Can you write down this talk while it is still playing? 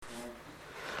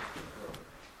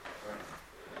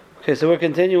Okay, so we're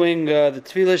continuing the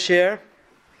Tefillah share,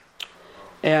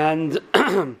 and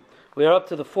we are up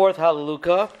to the fourth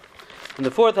Hallelujah. And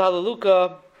the fourth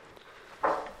Hallelujah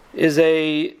is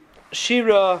a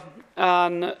shira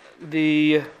on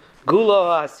the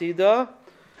Gula HaSida,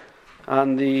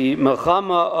 on the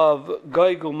Melchama of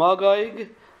Gog uMagog,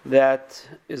 that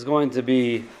is going to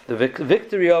be the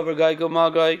victory over Gog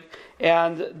uMagog,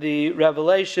 and the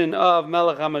revelation of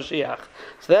Melech HaMashiach.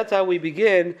 So that's how we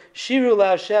begin. Shiru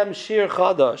LaHashem Shir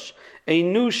Chadash, a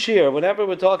new shir. Whenever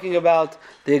we're talking about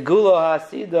the Gula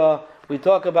HaSida, we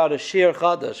talk about a shir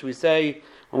Chadash. We say,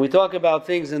 when we talk about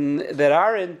things that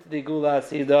aren't the Gula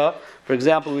HaSida, for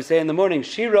example, we say in the morning,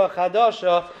 Shira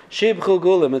Chadasha Shibchu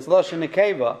Gulim. It's Lashon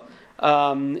Nekeva.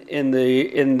 In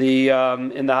the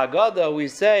Haggadah, we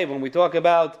say, when we talk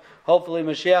about hopefully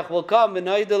Mashiach will come,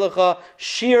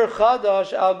 Shir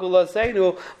Chadash al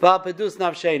Gulaseinu v'al-pedus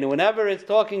nafsheinu. Whenever it's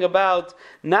talking about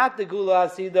not the Gula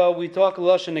HaSida, we talk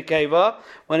Lashon Nekeva.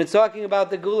 When it's talking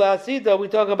about the Gula HaSida, we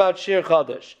talk about Shir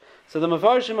Chadash. So the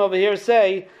Mefarshim over here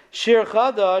say Shir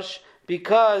Chadash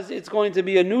because it's going to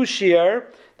be a new shir.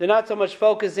 They're not so much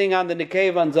focusing on the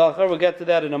Nekeva and Zachar, we'll get to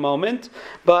that in a moment.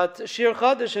 But Shir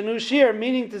Chadash, a new shir,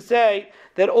 meaning to say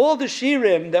that all the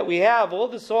shirim that we have, all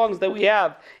the songs that we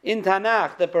have in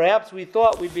Tanakh, that perhaps we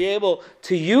thought we'd be able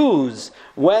to use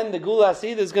when the Gula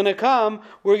HaSida is going to come,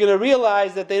 we're going to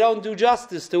realize that they don't do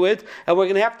justice to it, and we're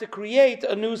going to have to create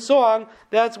a new song.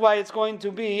 That's why it's going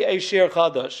to be a Shir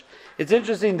Chadash. It's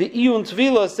interesting, the Iyun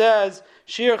Tvila says,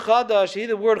 Shir Chadash,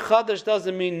 the word Chadash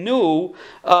doesn't mean new,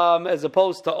 as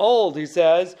opposed to old, he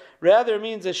says. Rather, it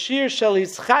means a Shir Shel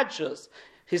Hischadshus.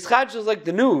 Hischadshus is like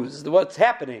the news, what's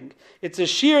happening. It's a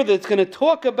Shir that's going to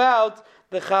talk about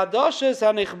the Chadashes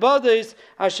HaNichbades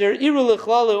Asher Iru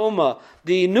L'Chlal Ummah,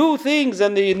 the new things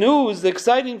and the news, the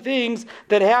exciting things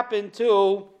that happen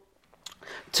to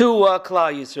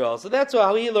Klal Yisrael. So that's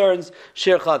how he learns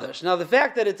Shir Chadash. Now the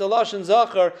fact that it's a Lashon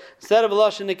Zachar instead of a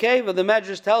Lashon Nekeva, the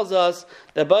Medrash tells us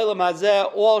that B'olam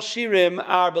Hazeh all Shirim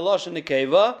are B'Lashon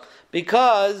Nekeva,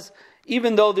 because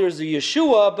even though there's a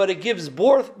Yeshua, but it gives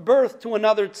birth to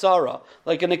another tzara.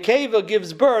 Like a Nekeva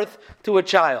gives birth to a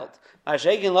child. There's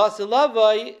going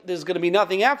to be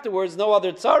nothing afterwards, no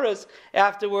other tzaras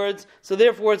afterwards, so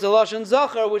therefore it's a Lashon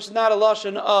Zachar, which is not a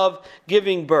Lashon of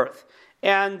giving birth.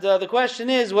 And the question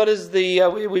is, what is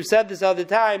we've said this other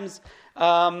times,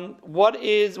 what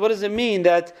does it mean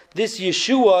that this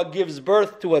Yeshua gives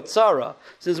birth to a tzara?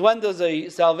 Since when does a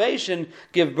salvation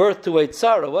give birth to a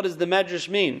tzara? What does the Medrash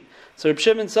mean? So Reb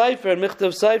Shimon Seifer and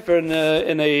Michtav Seifer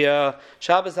in a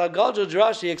Shabbos HaGalgal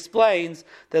Drashi explains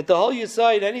that the whole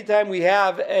Yesod, anytime we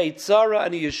have a tzara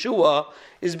and a Yeshua,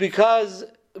 is because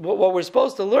what we're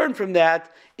supposed to learn from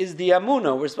that is the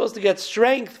Amunah. We're supposed to get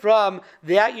strength from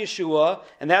that Yeshua,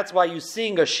 and that's why you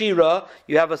sing a shira.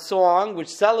 You have a song which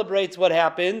celebrates what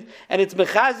happened, and it's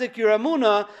mechazik your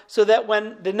Amunah, so that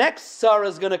when the next tzara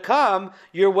is going to come,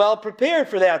 you're well prepared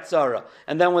for that tzara.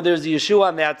 And then when there's a Yeshua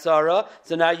on that tzara,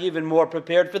 so now you're even more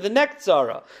prepared for the next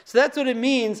tzara. So that's what it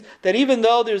means, that even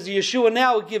though there's a Yeshua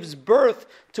now, it gives birth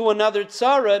to another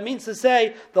tzara. It means to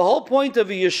say, the whole point of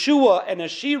a Yeshua and a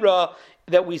shira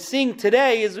that we sing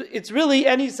today it's really,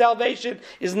 any salvation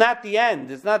is not the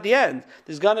end. It's not the end.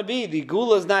 There's going to be, the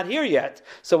Gula is not here yet.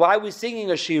 So why are we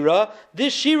singing a shira?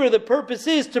 This shira, the purpose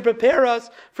is to prepare us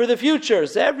for the future.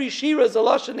 So every shira is a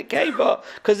Lashon Nekeva,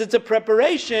 because it's a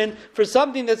preparation for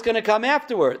something that's going to come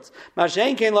afterwards.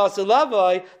 Mashen Kein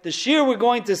Lasalavai, the shir we're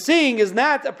going to sing is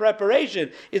not a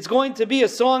preparation. It's going to be a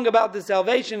song about the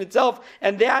salvation itself,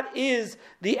 and that is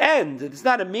the end. It's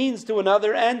not a means to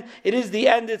another end. It is the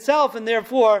end itself, and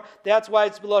therefore, that's why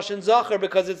it's B'Lashon Zachar,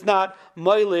 because it's not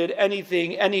moilid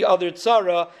any other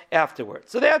tzara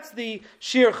afterwards. So that's the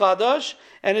Shir Chadash,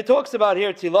 and it talks about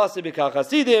here, Tilase B'Kal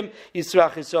Chasidim,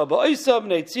 Yisrach Yisrael Ba'osav,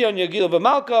 Neitzion Yagil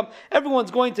B'Malkam.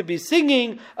 Everyone's going to be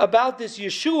singing about this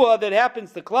Yeshua that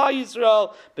happens to Klal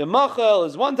Yisrael. B'Machel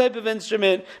is one type of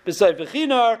instrument. B'Sayf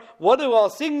V'Chinar, what are we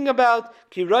all singing about?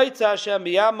 Ki Roitza Hashem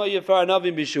B'Yama Yefar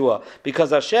Anavim B'Shua.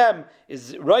 Because Hashem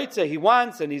is Roitza, He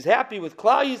wants, and He's happy with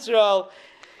Klal Yisrael.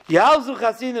 The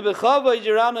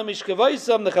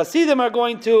Chasidim are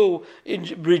going to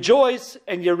rejoice,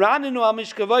 and Yeraninu al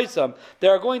Mishkavaisam. They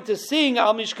are going to sing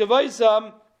al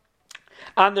Mishkavaisam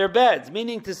on their beds,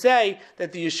 meaning to say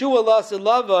that the Yeshua Las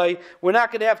Lavai, we're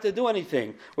not going to have to do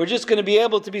anything. We're just going to be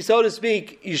able to be, so to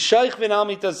speak, we're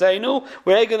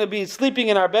going to be sleeping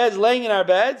in our beds, laying in our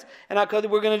beds, and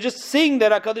we're going to just sing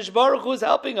that HaKadosh Baruch Hu is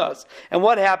helping us. And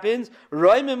what happens?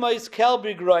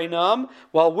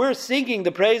 While we're singing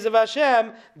the praise of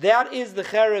Hashem, that is the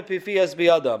Chereb Pifias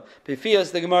Biyadam.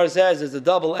 Pifias, the Gemara says, is a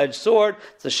double-edged sword.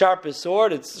 It's the sharpest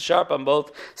sword. It's sharp on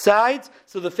both sides.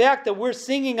 So the fact that we're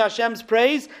singing Hashem's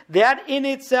praise, that in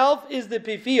itself is the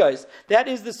Pifias. That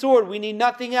is the sword. We need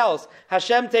nothing else.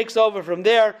 Hashem takes over from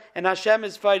there, and Hashem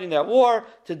is fighting that war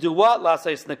to do what?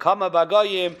 Lasais nekama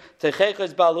b'goyim,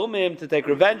 techechos balumim, to take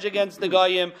revenge against the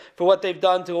goyim for what they've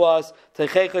done to us.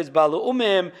 Techechos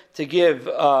balumim, to give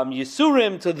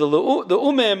yisurim to the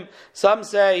umim. Some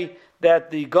say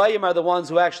that the Goyim are the ones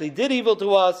who actually did evil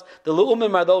to us. The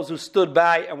Lu'umim are those who stood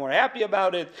by and were happy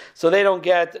about it. So they don't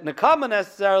get Nakama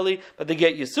necessarily, but they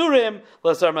get Yisurim.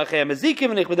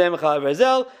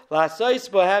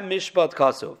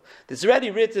 This is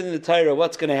already written in the Torah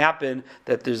what's going to happen,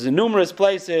 that there's in numerous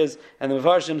places, and the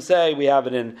Mefarshim say we have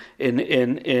it in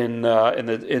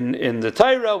the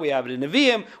Torah, we have it in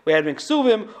Nevi'im, we have it in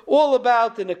Ksuvim, all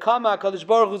about the Nakama HaKadosh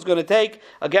Baruch Hu is going to take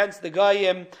against the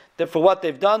Goyim, for what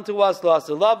they've done to us,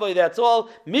 that's all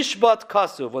Mishpat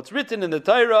Kasuv. What's written in the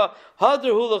Torah, Hadar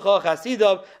Hulacha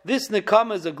Chasidav. This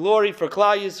Nekama is a glory for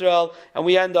Klal Yisrael, and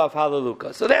we end off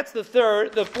Hallelujah. So that's the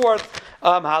fourth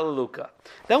Hallelujah.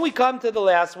 Then we come to the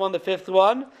last one, the fifth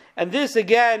one, and this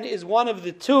again is one of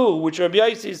the two which Rabbi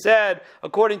Yossi said,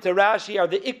 according to Rashi, are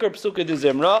the Ikar Psuka de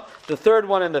Zimra, the third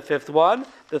one and the fifth one.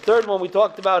 The third one we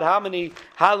talked about how many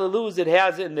hallelujahs it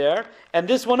has in there, and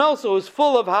this one also is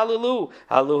full of hallelujah.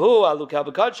 Hallelujah,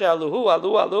 hallelujah,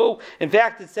 hallelujah. In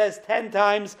fact, it says 10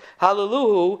 times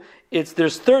hallelujah.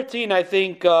 There's 13, I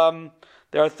think.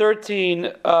 There are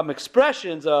 13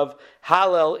 expressions of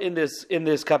Hallel in this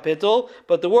kapitel,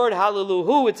 but the word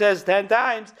Hallelujah, it says 10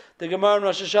 times. The Gemara in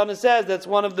Rosh Hashanah says that's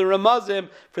one of the Ramazim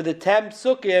for the 10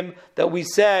 psukim that we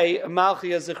say,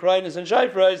 Malchiyas, Zechraynis, and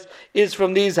Shofros, is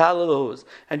from these Hallelujahs.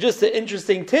 And just an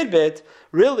interesting tidbit,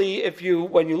 really,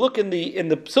 when you look in the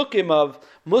psukim of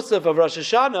Musaf of Rosh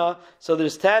Hashanah, so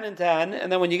there's 10 and 10,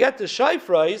 and then when you get to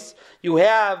Shofros, you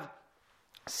have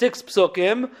 6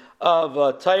 psukim of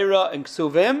Torah and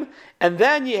Ksuvim, and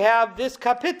then you have this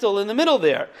kapitel in the middle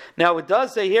there. Now it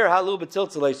does say here, Halu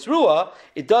b'tziltzalei Shrua,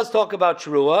 it does talk about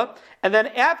Shrua, and then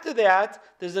after that,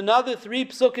 there's another 3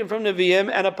 psukim from Nevi'im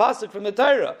and a pasuk from the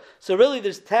Torah. So really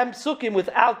there's 10 psukim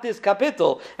without this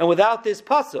kapitel, and without this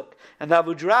pasuk. And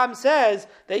Abu Dram says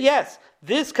that yes,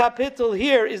 this kapitel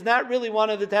here is not really one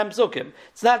of the 10 psukim.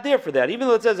 It's not there for that. Even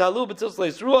though it says Halu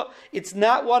b'tziltzalei Shrua, it's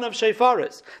not one of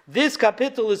Shefaris. This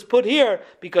kapitel is put here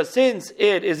because since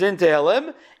it is in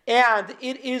Tehillim, and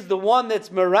it is the one that's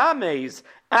merames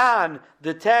on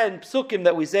the 10 psukim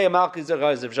that we say Malchus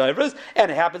Zecharias of Shofros, and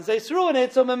it happens to say Sru in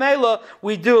it, so Memela,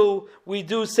 we do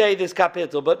say this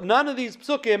kapitel, but none of these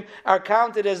psukim are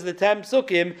counted as the 10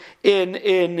 psukim in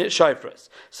Shofros.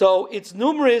 So it's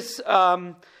numerous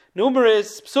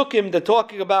psukim that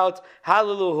talking about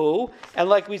Hallelujah, and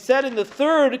like we said in the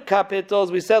third kapitel,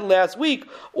 as we said last week,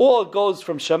 all goes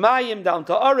from Shamayim down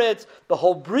to Aretz, the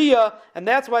whole Bria, and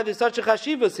that's why there's such a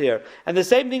chashivas here. And the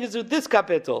same thing is with this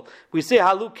kapitel. We say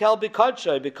Halu Kel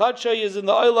B'Kadshay. B'Kadshay is in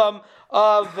the Olam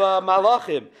of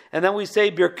Malachim, and then we say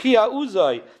Birkia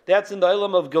Uzay. That's in the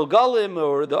Olam of Gilgalim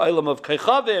or the Olam of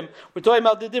Kechavim. We're talking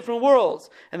about the different worlds.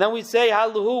 And then we say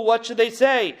Hallelujah. What should they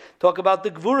say? Talk about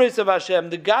the Gvuris of Hashem,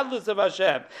 the godless of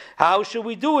Hashem. How should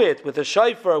we do it? With a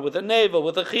shofar, with a navel,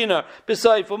 with a chinar,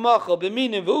 b'sayf, b'machal,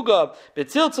 b'minim, v'ugav,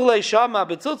 b'tziltzalei shama,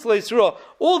 b'tziltzalei surah.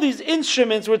 All these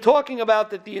instruments we're talking about,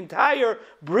 that the entire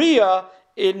Bria,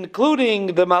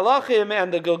 including the Malachim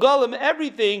and the Gilgalim,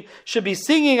 everything should be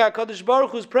singing HaKadosh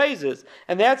Baruch Hu's praises.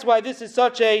 And that's why this is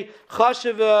such a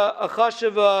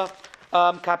chashiva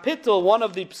kapitel, one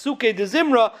of the Psuke de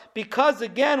Zimra, because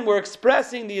again we're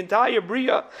expressing the entire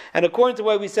Bria, and according to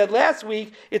what we said last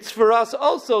week, it's for us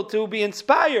also to be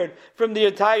inspired from the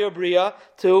entire Bria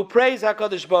to praise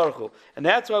HaKadosh Baruch Hu. And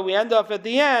that's why we end off at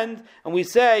the end and we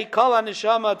say Kol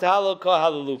HaNeshama Ta'aloka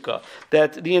Hallelujah,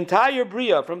 that the entire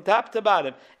Bria from top to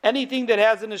bottom, anything that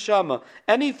has a neshama,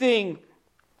 anything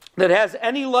that has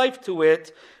any life to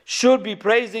it, should be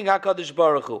praising HaKadosh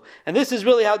Baruch Hu. And this is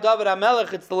really how David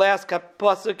HaMelech, it's the last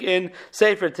pasuk in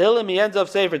Sefer Tehillim, he ends off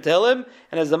Sefer Tehillim,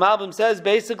 and as the Malbim says,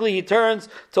 basically he turns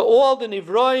to all the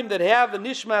Nivroim that have the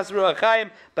Nishmas Ruach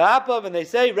Chaim Ba'apav, and they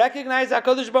say, recognize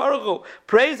HaKadosh Baruch Hu,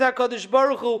 praise HaKadosh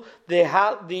Baruch Hu, the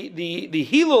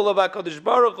Hilul of HaKadosh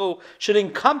Baruch Hu should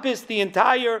encompass the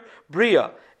entire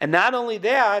Bria. And not only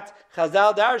that,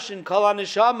 Chazal Darshan, Kol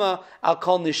HaNeshama, I'll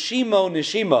call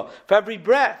Neshimo. For every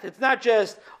breath, it's not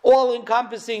just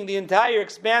all-encompassing the entire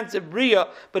expansive Bria,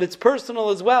 but it's personal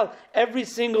as well. Every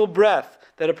single breath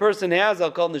that a person has, I'll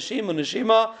call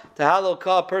Neshima, to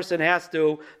Halokah, a person has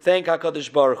to thank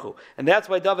HaKadosh Baruch Hu. And that's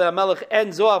why David HaMelech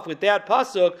ends off with that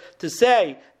pasuk to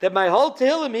say that my whole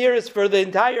Tehillim here is for the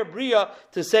entire Bria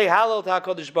to say Halal to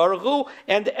HaKadosh Baruch Hu,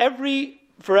 and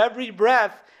for every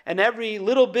breath and every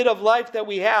little bit of life that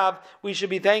we have, we should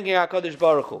be thanking HaKadosh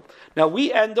Baruch Hu. Now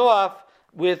we end off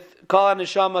with Kol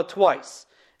HaNeshama twice.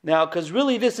 Now, because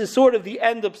really this is sort of the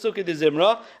end of Psukei de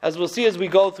Zimra, as we'll see as we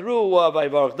go through by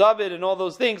Baruch David and all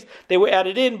those things, they were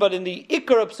added in, but in the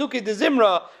Ikar of Psukei de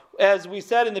Zimra, as we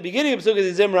said in the beginning of Psukei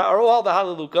de Zimra, are all the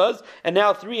Halalukas, and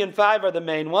now 3 and 5 are the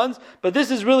main ones, but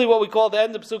this is really what we call the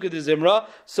end of Psukei de Zimra.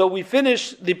 So we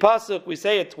finish the pasuk, we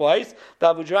say it twice. The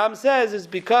Abu Dram says is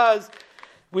because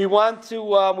we want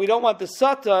to. We don't want the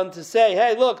Satan to say,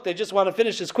 "Hey, look, they just want to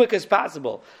finish as quick as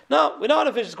possible." No, we don't want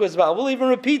to finish as quick as possible. We'll even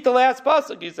repeat the last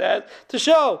pasuk, he says, to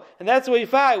show, and that's what we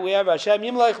find. We have Hashem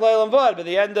Yimlech Leilam Vad, but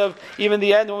the end of when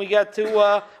we get to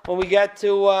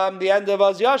the end of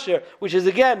Az Yashir, which is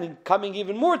again coming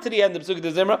even more to the end of Psukei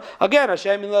de Zimra. Again,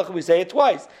 Hashem Yimlech, we say it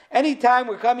twice. Anytime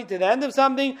we're coming to the end of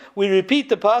something, we repeat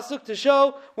the pasuk to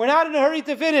show we're not in a hurry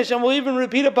to finish, and we'll even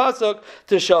repeat a pasuk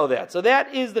to show that. So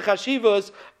that is the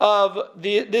chashivos of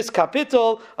this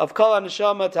kapitel of Kol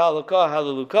HaNeshama Ta'alukah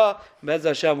Halelukah. Bez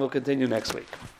Hashem will continue next week.